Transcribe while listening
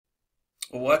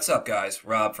What's up, guys?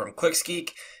 Rob from Clicks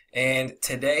Geek, and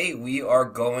today we are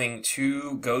going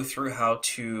to go through how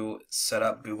to set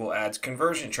up Google Ads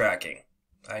conversion tracking.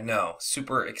 I know,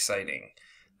 super exciting.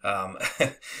 Um,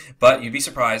 but you'd be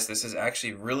surprised, this is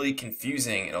actually really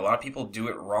confusing, and a lot of people do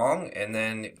it wrong and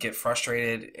then get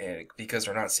frustrated because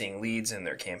they're not seeing leads in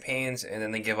their campaigns, and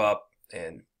then they give up,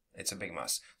 and it's a big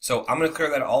mess. So I'm going to clear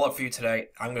that all up for you today.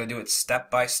 I'm going to do it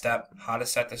step by step, how to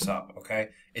set this up, okay?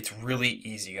 It's really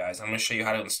easy, guys. I'm going to show you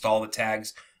how to install the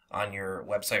tags on your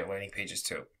website or landing pages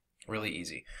too. Really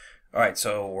easy. All right,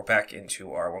 so we're back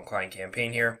into our one client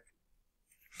campaign here.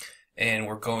 And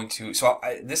we're going to,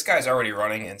 this guy's already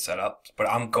running and set up, but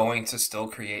I'm going to still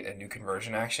create a new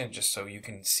conversion action just so you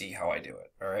can see how I do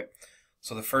it, all right?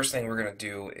 So the first thing we're going to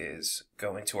do is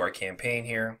go into our campaign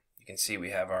here. You can see we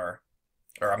have our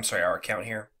account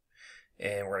here,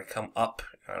 and we're going to come up.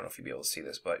 I don't know if you'll be able to see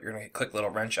this, but you're going to click the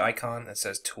little wrench icon that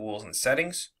says Tools and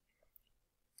Settings,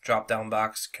 drop down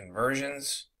box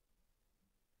Conversions,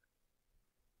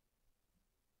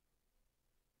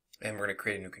 and we're going to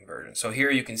create a new conversion. So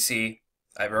here you can see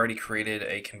I've already created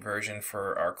a conversion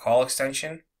for our call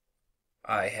extension.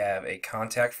 I have a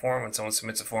contact form. When someone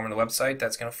submits a form on the website,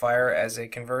 that's going to fire as a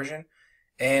conversion,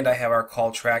 and I have our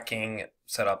call tracking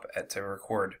set up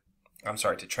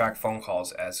to track phone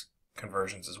calls as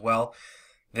conversions as well.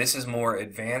 This is more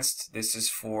advanced. This is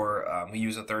for, we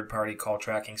use a third-party call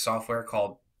tracking software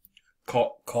called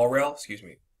CallRail. Excuse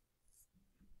me.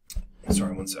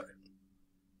 Sorry, one second.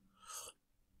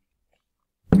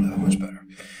 Much better.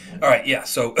 All right, yeah,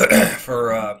 so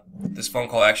for this phone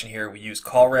call action here, we use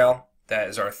CallRail. That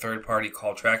is our third-party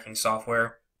call tracking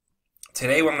software.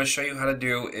 Today, what I'm going to show you how to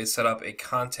do is set up a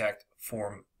contact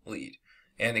form lead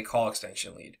and a call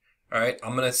extension lead. All right,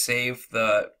 I'm going to save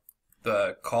the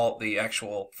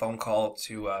actual phone call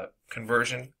to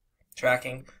conversion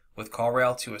tracking with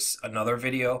CallRail to another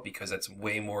video because it's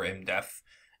way more in depth,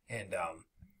 and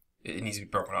it needs to be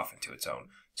broken off into its own.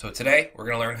 So today we're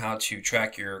going to learn how to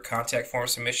track your contact form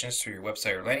submissions through your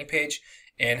website or landing page,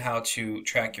 and how to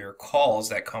track your calls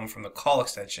that come from the call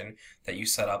extension that you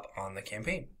set up on the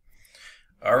campaign.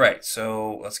 All right,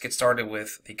 so let's get started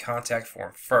with the contact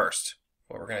form first.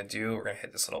 What we're going to do, we're going to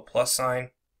hit this little plus sign,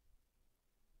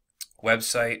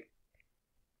 website.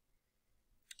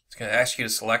 It's going to ask you to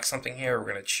select something here.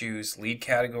 We're going to choose lead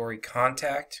category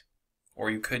contact, or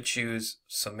you could choose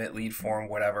submit lead form,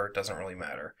 whatever, it doesn't really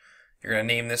matter. You're going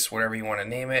to name this whatever you want to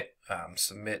name it.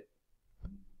 Submit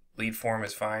lead form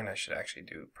is fine. I should actually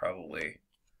do probably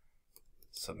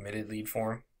submitted lead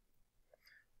form.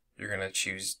 You're going to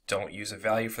choose don't use a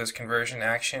value for this conversion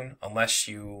action unless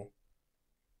you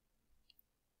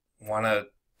want to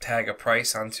tag a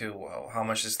price onto how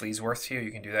much this lead's worth to you.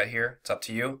 You can do that here. It's up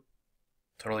to you.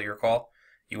 Totally your call.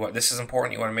 This is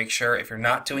important. You want to make sure if you're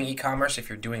not doing e-commerce, if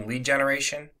you're doing lead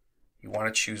generation, you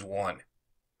want to choose one.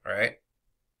 All right?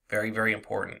 Very, very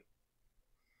important.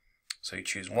 So you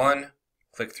choose one,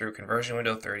 click through conversion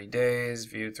window, 30 days,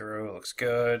 view through, looks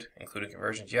good, including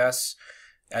conversions, yes.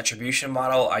 Attribution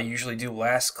model, I usually do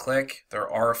last click. There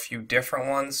are a few different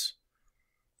ones.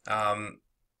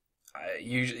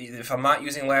 If I'm not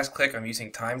using last click, I'm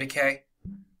using time decay.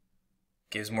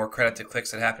 Gives more credit to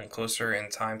clicks that happen closer in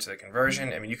time to the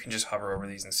conversion. I mean, you can just hover over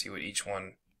these and see what each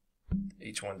one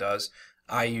does.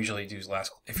 I usually do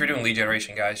last. If you're doing lead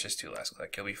generation, guys, just do last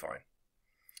click. You'll be fine.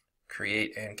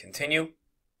 Create and continue.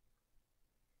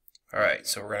 All right,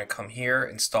 so we're going to come here,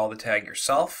 install the tag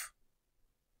yourself.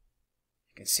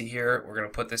 You can see here, we're going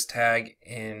to put this tag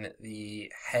in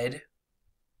the head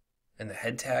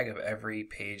tag of every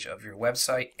page of your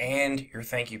website and your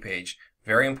thank you page.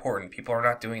 Very important. People are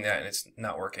not doing that, and it's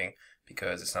not working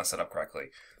because it's not set up correctly.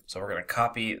 So we're going to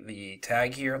copy the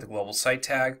tag here, the global site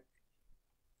tag.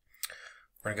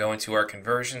 We're going to go into our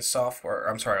conversion software,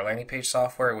 our landing page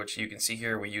software, which you can see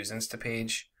here we use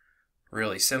Instapage.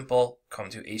 Really simple. Come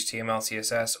to HTML,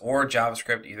 CSS, or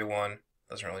JavaScript, either one.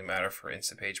 Doesn't really matter for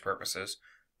Instapage purposes.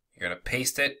 You're going to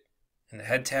paste it in the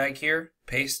head tag here.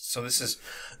 Paste. So this is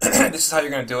this is how you're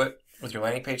going to do it with your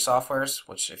landing page softwares,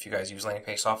 which if you guys use landing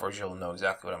page softwares, you'll know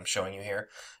exactly what I'm showing you here.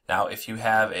 Now, if you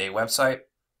have a website,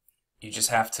 you just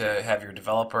have to have your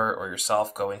developer or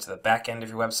yourself go into the back end of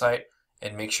your website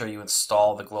and make sure you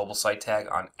install the global site tag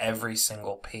on every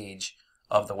single page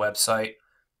of the website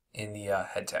in the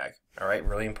head tag. All right,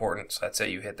 really important. So that's it.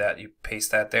 You hit that, you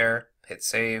paste that there, hit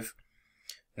save.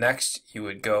 Next, you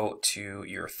would go to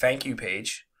your thank you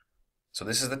page. So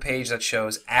this is the page that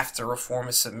shows after a form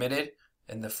is submitted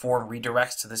and the form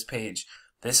redirects to this page.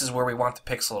 This is where we want the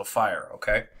pixel to fire,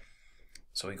 okay?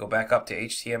 So we go back up to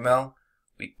HTML,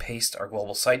 we paste our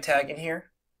global site tag in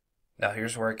here. Now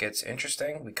here's where it gets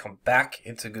interesting. We come back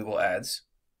into Google Ads,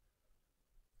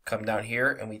 come down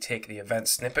here, and we take the event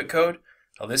snippet code.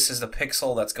 Now this is the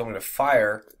pixel that's going to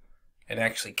fire and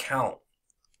actually count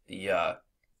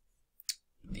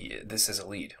this is a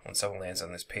lead when someone lands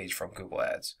on this page from Google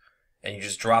Ads. And you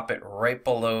just drop it right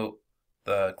below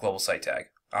the global site tag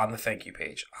on the thank you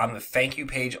page. On the thank you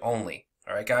page only.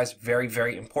 Alright guys, very,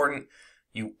 very important.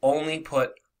 You only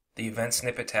put the event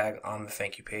snippet tag on the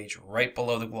thank you page right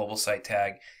below the global site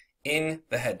tag in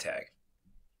the head tag.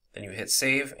 Then you hit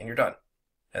save and you're done.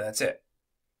 And that's it.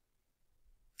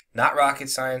 Not rocket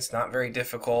science, not very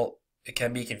difficult. It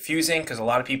can be confusing because a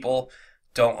lot of people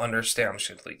don't understand. I'm just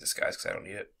going to delete this, guys, because I don't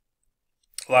need it.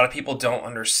 A lot of people don't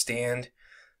understand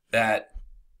that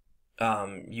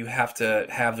you have to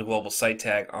have the global site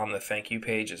tag on the thank you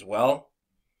page as well.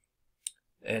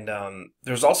 And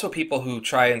there's also people who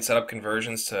try and set up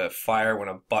conversions to fire when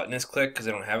a button is clicked because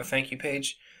they don't have a thank you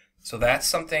page. So that's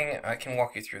something I can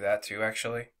walk you through that too,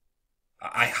 actually.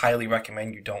 I highly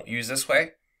recommend you don't use this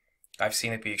way. I've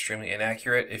seen it be extremely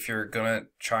inaccurate. If you're going to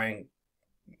try and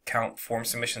count form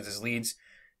submissions as leads,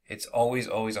 it's always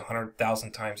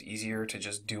 100,000 times easier to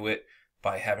just do it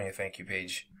by having a thank you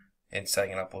page and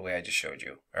setting it up the way I just showed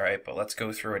you. Alright, but let's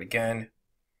go through it again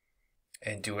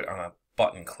and do it on a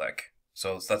button click.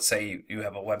 So let's say you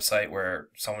have a website where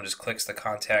someone just clicks the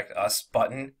contact us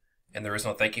button and there is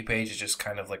no thank you page. It just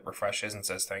kind of like refreshes and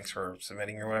says thanks for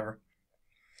submitting or whatever.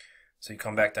 So you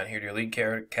come back down here to your lead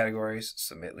categories,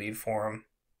 submit lead form,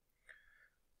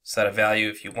 set a value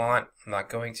if you want. I'm not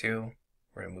going to.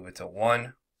 We're going to move it to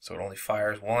 1, so it only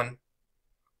fires 1.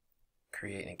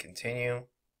 Create and continue.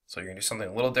 So you're going to do something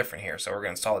a little different here. So we're going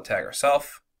to install the tag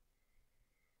ourselves.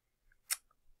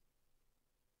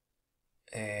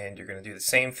 And you're going to do the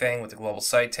same thing with the global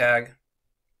site tag.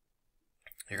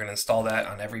 You're going to install that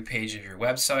on every page of your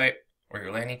website or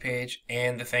your landing page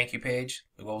and the thank you page.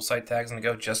 The global site tag is going to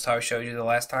go just how I showed you the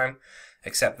last time,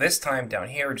 except this time down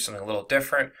here, do something a little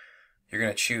different. You're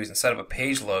going to choose, instead of a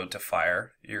page load to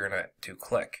fire, you're going to do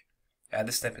click. Add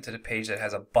the snippet to the page that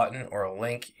has a button or a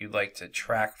link you'd like to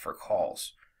track for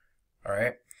calls.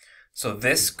 Alright, so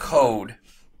this code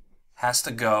has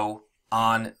to go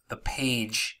on the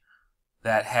page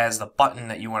that has the button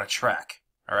that you want to track.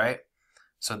 Alright,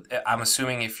 so I'm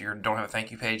assuming if you don't have a thank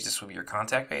you page, this would be your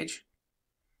contact page.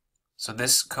 So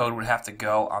this code would have to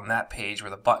go on that page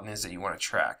where the button is that you want to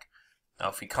track. Now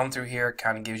if we come through here, it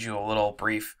kind of gives you a little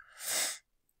brief.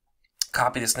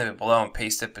 Copy the snippet below and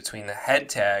paste it between the head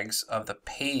tags of the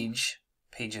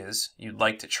pages you'd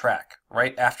like to track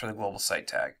right after the global site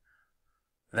tag.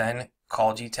 Then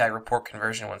call gtag report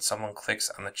conversion when someone clicks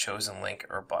on the chosen link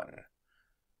or button.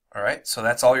 Alright, so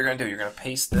that's all you're going to do. You're going to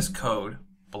paste this code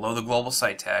below the global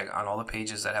site tag on all the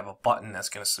pages that have a button that's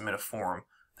going to submit a form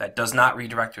that does not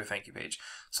redirect to a thank you page.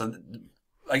 So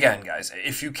again, guys,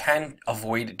 if you can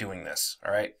avoid doing this,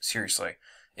 alright, seriously,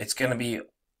 it's going to be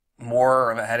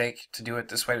more of a headache to do it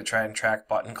this way, to try and track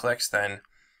button clicks, than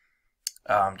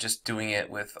just doing it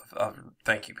with a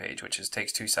thank you page, which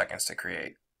takes 2 seconds to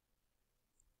create.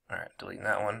 Alright, deleting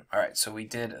that one. Alright, so we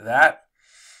did that.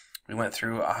 We went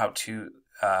through how to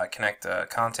connect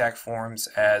contact forms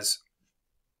as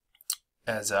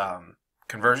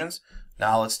conversions.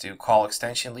 Now let's do call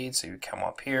extension leads. So you come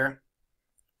up here,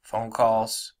 phone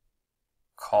calls,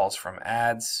 calls from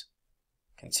ads,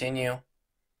 continue,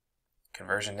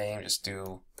 conversion name, I just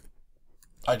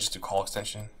do call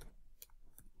extension.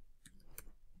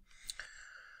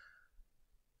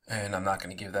 And I'm not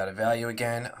going to give that a value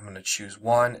again. I'm going to choose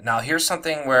 1. Now here's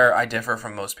something where I differ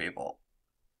from most people.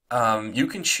 You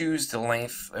can choose the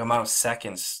amount of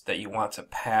seconds that you want to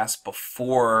pass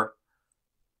before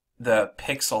the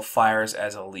pixel fires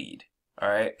as a lead.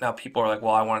 Alright, now people are like,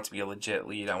 well, I want it to be a legit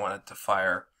lead. I want it to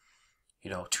fire,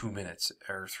 2 minutes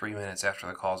or 3 minutes after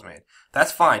the call's made.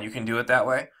 That's fine. You can do it that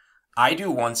way. I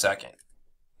do 1 second.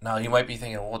 Now you might be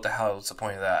thinking, well, what the hell is the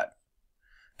point of that?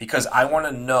 Because I want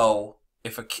to know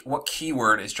what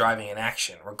keyword is driving an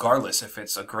action, regardless if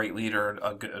it's a great lead or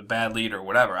a bad lead or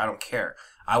whatever. I don't care.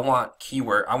 I want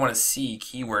to see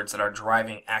keywords that are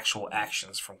driving actual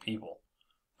actions from people.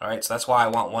 All right, so that's why I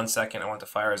want 1 second. I want the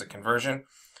fire as a conversion,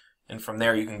 and from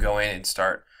there you can go in and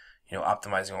start,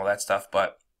 optimizing all that stuff.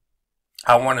 But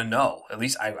I want to know. At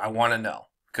least I want to know,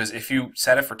 because if you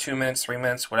set it for 2 minutes, 3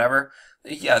 minutes, whatever,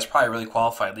 yeah, it's probably a really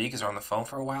qualified lead because they're on the phone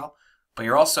for a while. But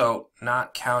you're also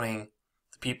not counting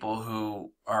the people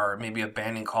who are maybe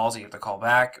abandoning calls that you have to call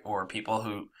back, or people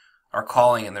who are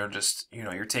calling and they're just,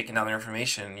 you're taking down their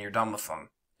information and you're done with them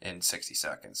in 60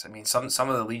 seconds. I mean, some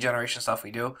of the lead generation stuff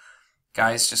we do,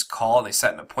 guys just call and they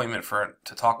set an appointment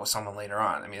to talk with someone later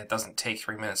on. I mean, it doesn't take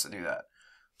 3 minutes to do that.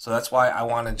 So that's why I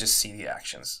want to just see the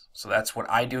actions. So that's what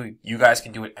I do. You guys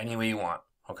can do it any way you want,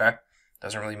 okay?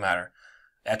 Doesn't really matter.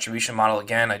 Attribution model,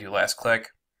 again, I do last click,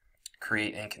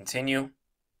 create and continue.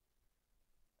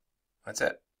 That's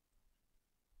it.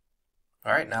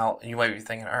 All right, now you might be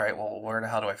thinking, all right, well, where the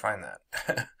hell do I find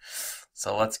that?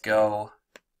 So let's go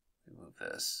move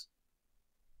this.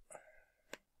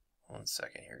 1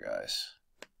 second here, guys.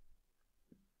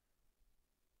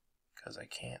 Because I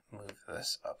can't move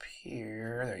this up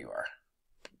here. There you are.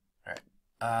 All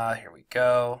right, here we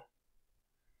go.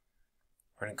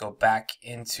 We're going to go back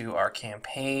into our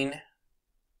campaign.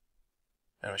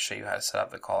 I'm going to show you how to set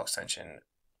up the call extension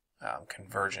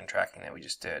conversion tracking that we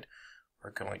just did.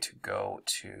 We're going to go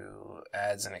to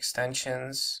Ads and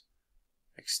Extensions.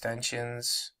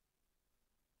 Extensions.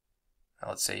 Now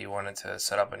let's say you wanted to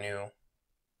set up a new,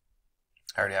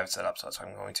 I already have it set up, so that's why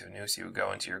I'm going to new. So you would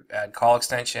go into your add call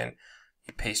extension,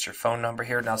 you paste your phone number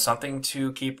here. Now something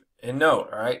to keep in note,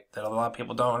 all right, that a lot of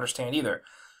people don't understand either.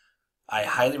 I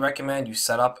highly recommend you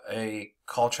set up a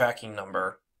call tracking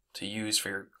number to use for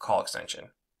your call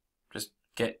extension. Just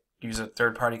use a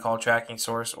third-party call tracking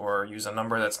source, or use a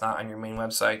number that's not on your main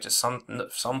website. Just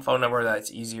some phone number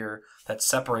that's easier, that's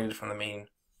separated from the main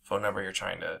phone number you're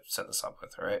trying to set this up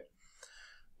with, all right?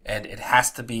 And it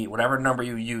has to be, whatever number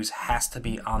you use has to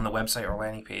be on the website or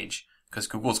landing page, because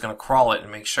Google's going to crawl it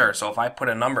and make sure. So if I put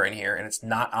a number in here and it's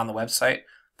not on the website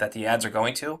that the ads are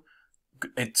going to,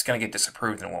 it's going to get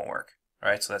disapproved and it won't work. All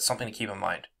right, so that's something to keep in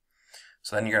mind.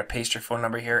 So then you're going to paste your phone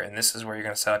number here, and this is where you're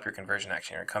going to set up your conversion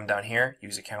action. You're going to come down here,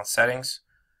 use account settings.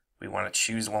 We want to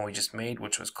choose the one we just made,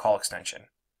 which was call extension.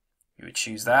 You would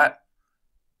choose that,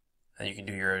 and you can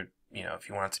do your, if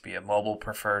you want it to be a mobile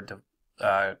preferred,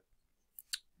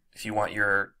 if you want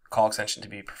your call extension to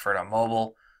be preferred on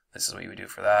mobile, this is what you would do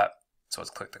for that. So it's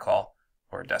click to call,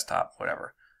 or desktop,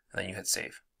 whatever, and then you hit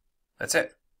save. That's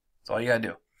it. That's all you got to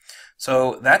do.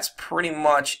 So that's pretty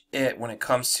much it when it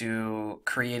comes to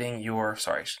creating your,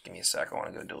 sorry, just give me a sec, I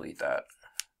want to go delete that.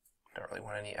 Don't really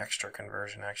want any extra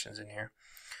conversion actions in here.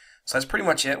 So that's pretty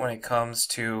much it when it comes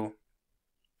to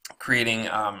creating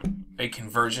a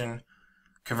conversion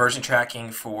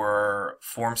tracking for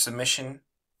form submission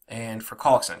and for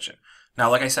call extension.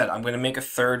 Now, like I said, I'm going to make a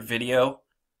third video.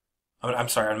 I'm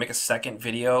sorry, I'm going to make a second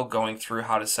video going through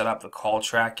how to set up the call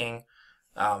tracking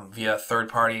via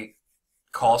third-party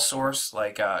call source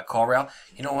like CallRail.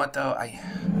 You know what though?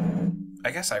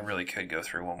 I guess I really could go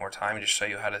through one more time and just show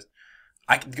you how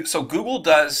to. So Google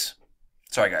does.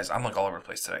 Sorry guys, I'm like all over the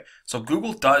place today. So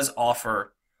Google does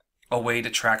offer a way to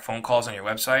track phone calls on your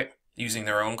website using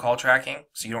their own call tracking.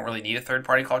 So you don't really need a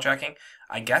third-party call tracking.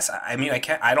 I guess. I mean,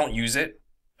 I don't use it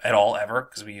at all ever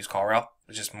because we use CallRail.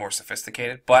 It's just more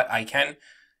sophisticated. But I can,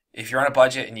 if you're on a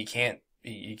budget and you can't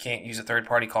use a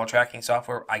third-party call tracking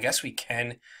software. I guess we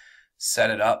can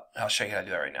set it up. I'll show you how to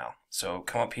do that right now. So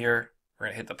come up here, we're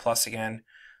going to hit the plus again.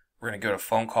 We're going to go to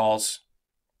phone calls,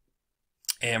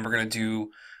 and we're going to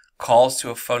do calls to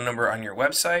a phone number on your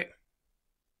website.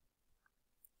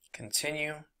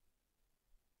 Continue.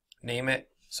 Name it.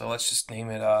 So let's just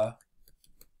name it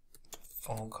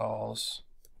phone calls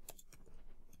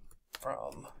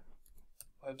from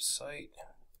website.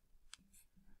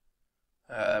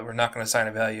 We're not going to assign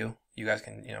a value. You guys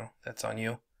can, that's on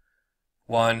you.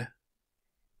 1.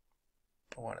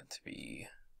 I want it to be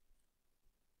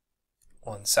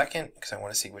 1 second because I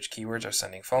want to see which keywords are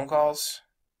sending phone calls,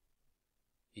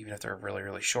 even if they're really,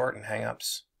 really short and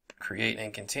hang-ups. Create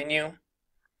and continue.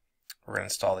 We're going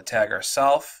to install the tag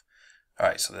ourselves. All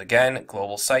right, so again,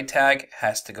 global site tag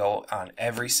has to go on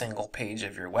every single page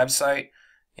of your website,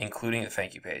 including the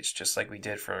thank you page, just like we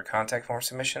did for contact form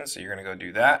submission. So you're going to go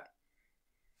do that.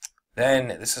 Then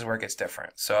this is where it gets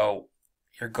different. So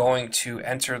you're going to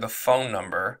enter the phone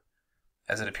number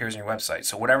as it appears on your website.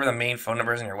 So whatever the main phone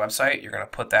number is on your website, you're going to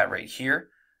put that right here,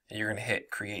 and you're going to hit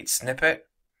create snippet.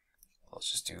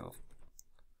 Let's just do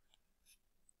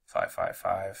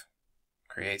 555,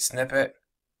 create snippet.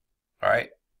 All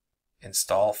right,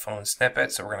 install phone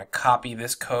snippet. So we're going to copy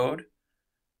this code,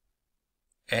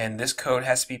 and this code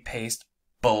has to be pasted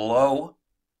below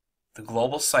the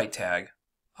global site tag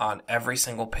on every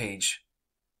single page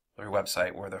of your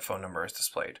website where their phone number is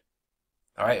displayed.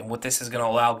 All right, and what this is going to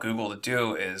allow Google to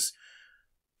do is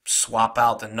swap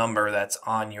out the number that's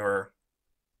on your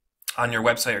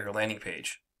website or your landing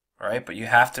page. All right, but you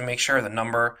have to make sure the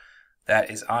number that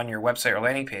is on your website or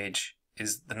landing page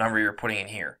is the number you're putting in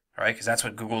here. All right, because that's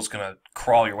what Google's going to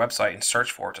crawl your website and search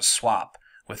for to swap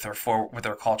with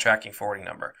their call tracking forwarding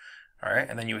number. All right,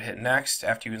 and then you would hit next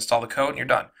after you install the code, and you're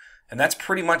done. And that's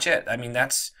pretty much it. I mean,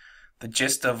 that's the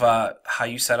gist of how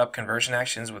you set up conversion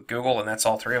actions with Google, and that's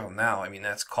all three of them now. I mean,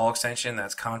 that's call extension,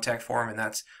 that's contact form, and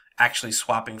that's actually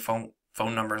swapping phone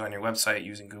numbers on your website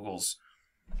using Google's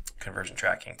conversion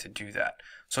tracking to do that.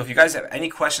 So if you guys have any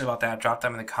questions about that, drop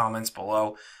them in the comments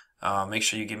below. Make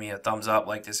sure you give me a thumbs up,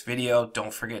 like this video.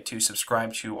 Don't forget to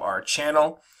subscribe to our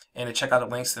channel and to check out the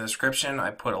links in the description.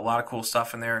 I put a lot of cool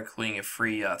stuff in there, including a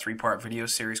free 3-part video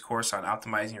series course on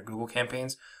optimizing your Google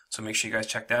campaigns. So make sure you guys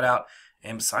check that out.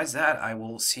 And besides that, I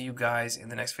will see you guys in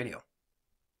the next video.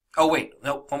 Oh wait,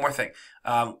 no, one more thing.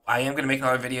 I am going to make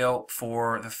another video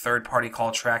for the third-party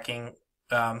call tracking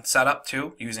setup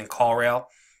too, using CallRail.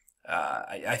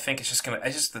 I think it's going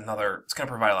to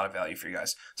provide a lot of value for you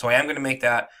guys. So I am going to make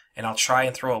that, and I'll try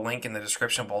and throw a link in the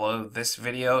description below this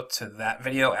video to that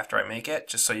video after I make it,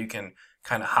 just so you can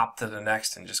kind of hop to the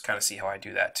next and just kind of see how I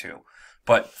do that too.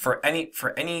 But for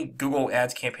any Google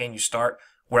Ads campaign you start,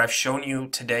 what I've shown you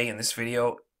today in this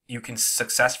video, you can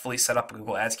successfully set up a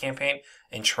Google Ads campaign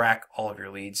and track all of your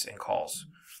leads and calls.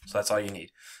 So that's all you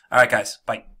need. All right, guys.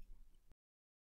 Bye.